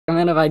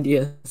out of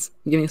ideas.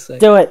 Give me a sec.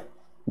 Do it.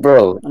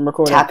 Bro, I'm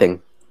recording.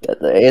 tapping. The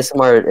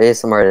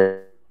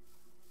ASMR.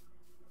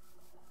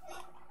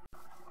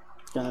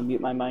 Gonna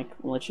mute my mic.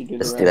 I'll let you do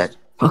the Just rest. do that.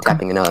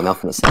 Tapping and I'm out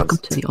from the sounds. Welcome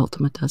to the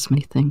Ultima Does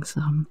Many Things.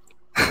 Ultima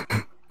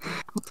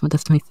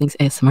Does Many Things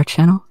ASMR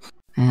channel,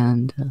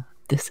 and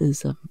this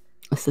is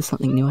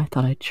something new I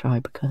thought I'd try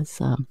because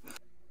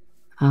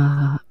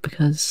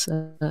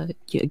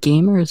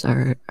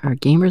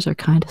gamers are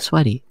kind of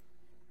sweaty,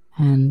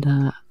 and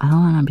I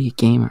don't want to be a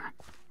gamer,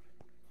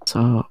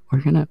 so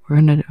we're gonna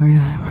do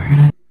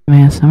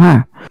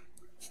ASMR.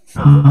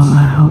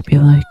 I hope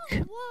you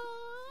like.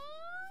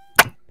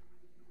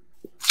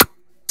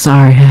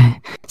 Sorry,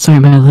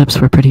 my lips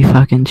were pretty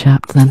fucking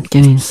chapped then.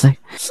 Give me a sec.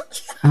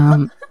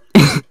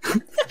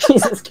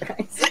 Jesus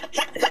Christ.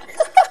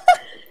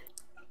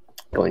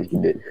 Go on, you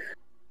can do it.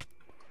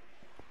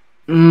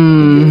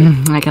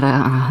 I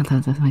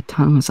gotta. My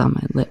tongue's on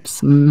my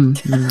lips. I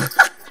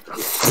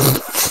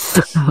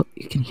hope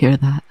you can hear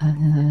that.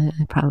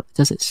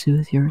 Does it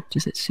soothe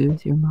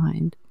your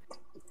mind?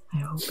 I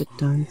hope it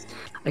does.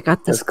 I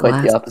got this That's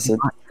quite the opposite.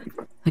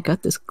 I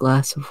got this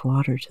glass of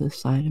water to the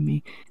side of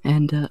me,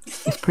 and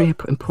it's pretty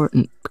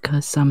important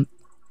because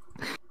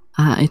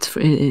it's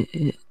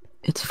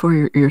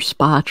for your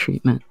spa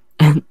treatment.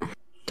 And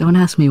don't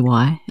ask me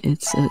why.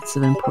 It's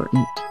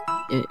important.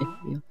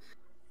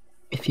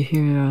 If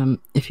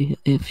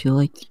you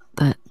like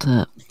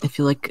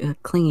that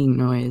clinging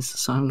noise,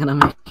 so I'm gonna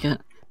make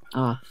it.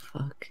 Oh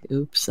fuck!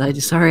 Oops! I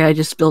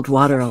just spilled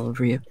water all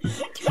over you.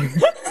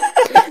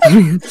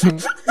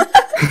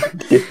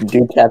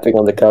 do tapping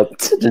on the cup.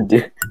 Just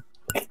do.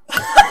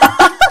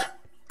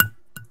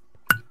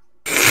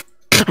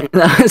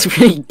 That was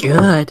pretty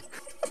good.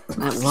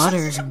 That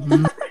water.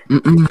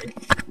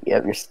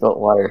 Yep, you spilled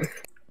water.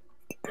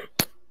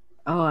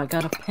 Oh, I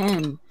got a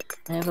pen.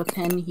 I have a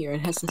pen here.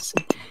 It has this.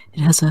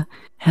 It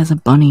has a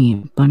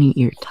bunny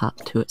ear top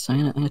to it. So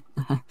I'm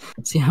gonna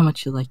see how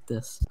much you like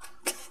this.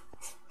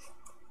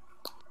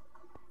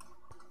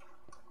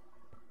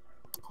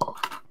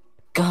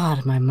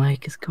 God, my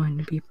mic is going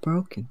to be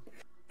broken.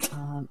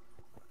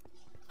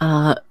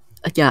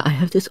 Yeah, I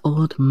have this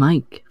old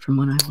mic from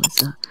when I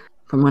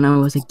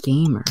was a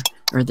gamer,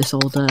 or this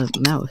old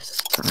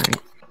mouse. Sorry.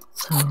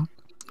 So,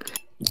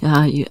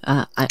 yeah,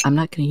 I'm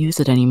not gonna use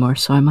it anymore.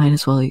 So I might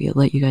as well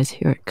let you guys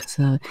hear it, cause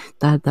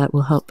that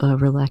will help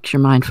relax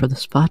your mind for the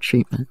spa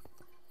treatment.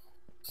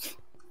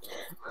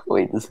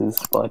 Wait, this is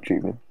spa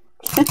treatment.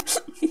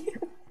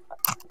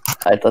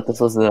 I thought this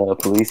was a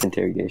police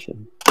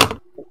interrogation.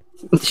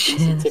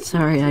 Shit,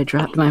 sorry, I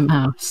dropped my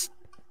mouse.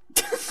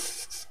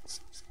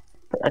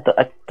 I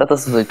thought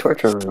this was a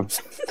torture room.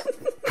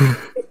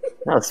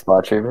 Not a spa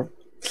treatment.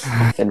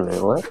 Wait a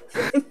minute, what?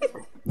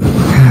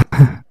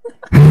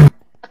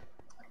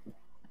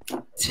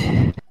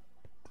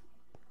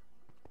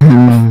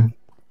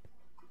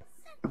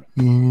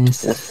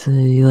 Yes,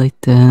 you like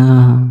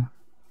that?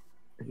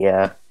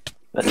 Yeah.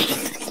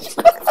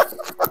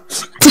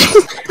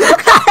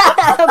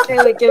 Okay,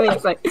 wait, give me a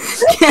sec.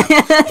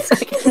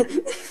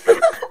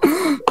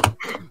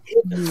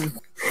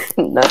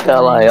 Not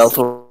gonna lie,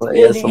 also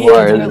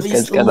ASMR. This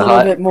guy's kind of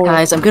hot.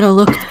 Guys, I'm gonna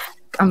look.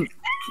 I'm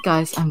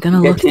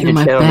gonna look through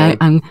my bag.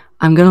 I'm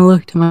gonna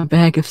look to my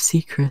bag of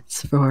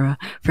secrets for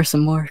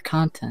some more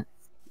content.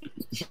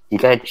 You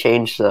gotta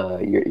change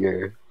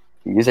your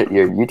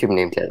YouTube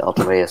name to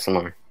Ultima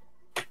ASMR.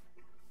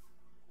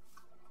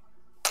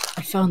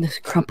 I found this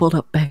crumpled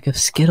up bag of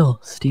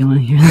Skittles. Do you want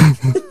to hear that?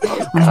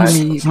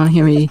 Want to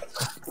hear me?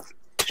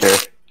 Sure,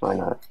 why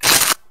not?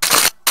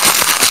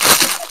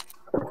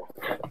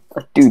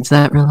 Dude, does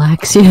that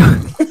relax you?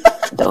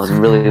 That was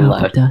really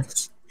loud. It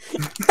does.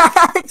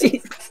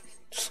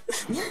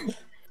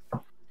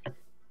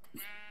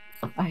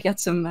 I got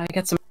some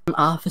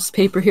office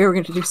paper here.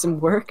 We're gonna do some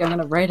work. I'm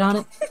gonna write on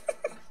it.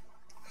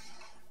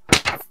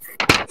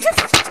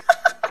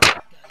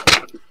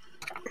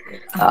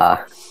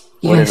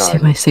 You guys see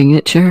my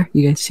signature?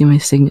 You guys see my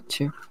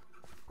signature?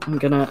 I'm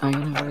gonna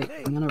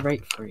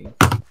write for you.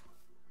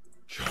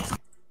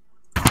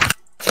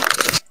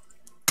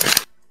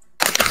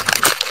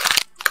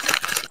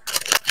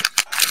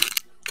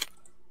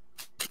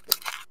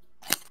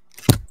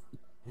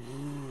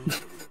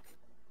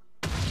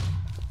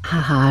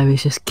 Haha, I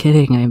was just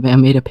kidding. I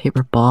made a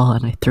paper ball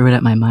and I threw it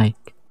at my mic.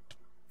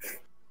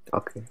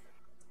 Okay.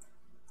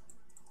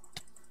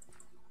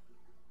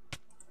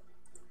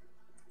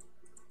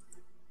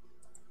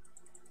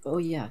 Oh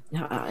yeah,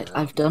 now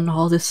I've done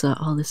all this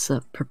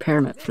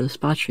preparement for the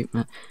spa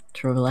treatment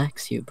to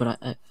relax you, but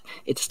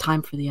it's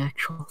time for the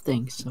actual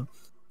thing. So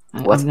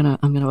I'm gonna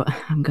Oh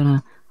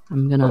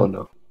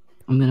no.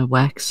 I'm gonna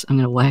wax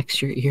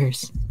your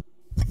ears.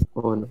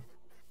 Oh no.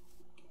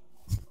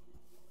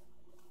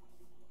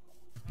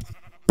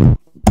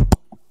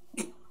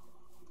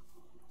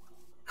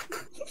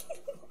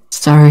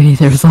 Sorry,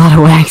 there was a lot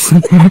of wax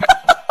in there.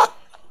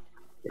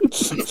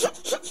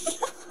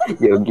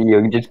 Yo,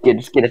 just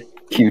get a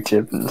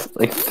Q-tip and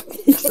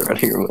just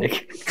around your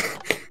mic.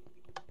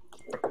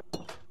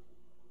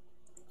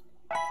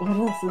 What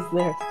else is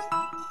there?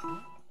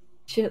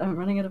 Shit, I'm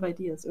running out of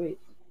ideas. Wait.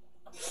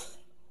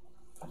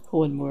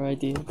 One more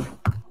idea.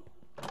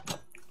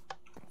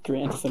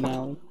 Grand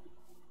finale.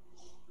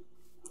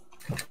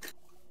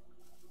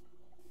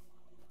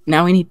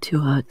 Now we need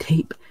to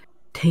tape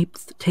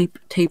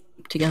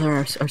together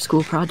our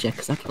school project,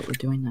 because that's what we're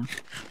doing now.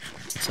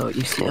 So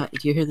you see,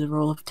 do you hear the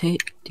roll of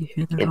tape? Do you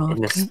hear the roll In of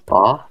a tape?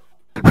 spa?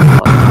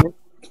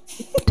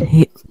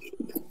 Tape,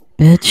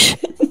 bitch,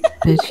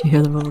 bitch. You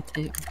hear the roll of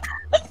tape?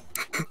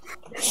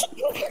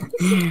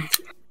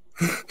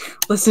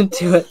 Listen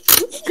to it.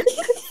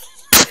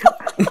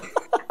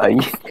 Are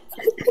you?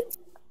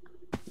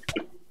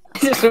 I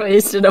just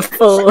wasted a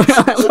full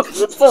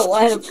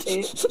line of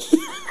tape.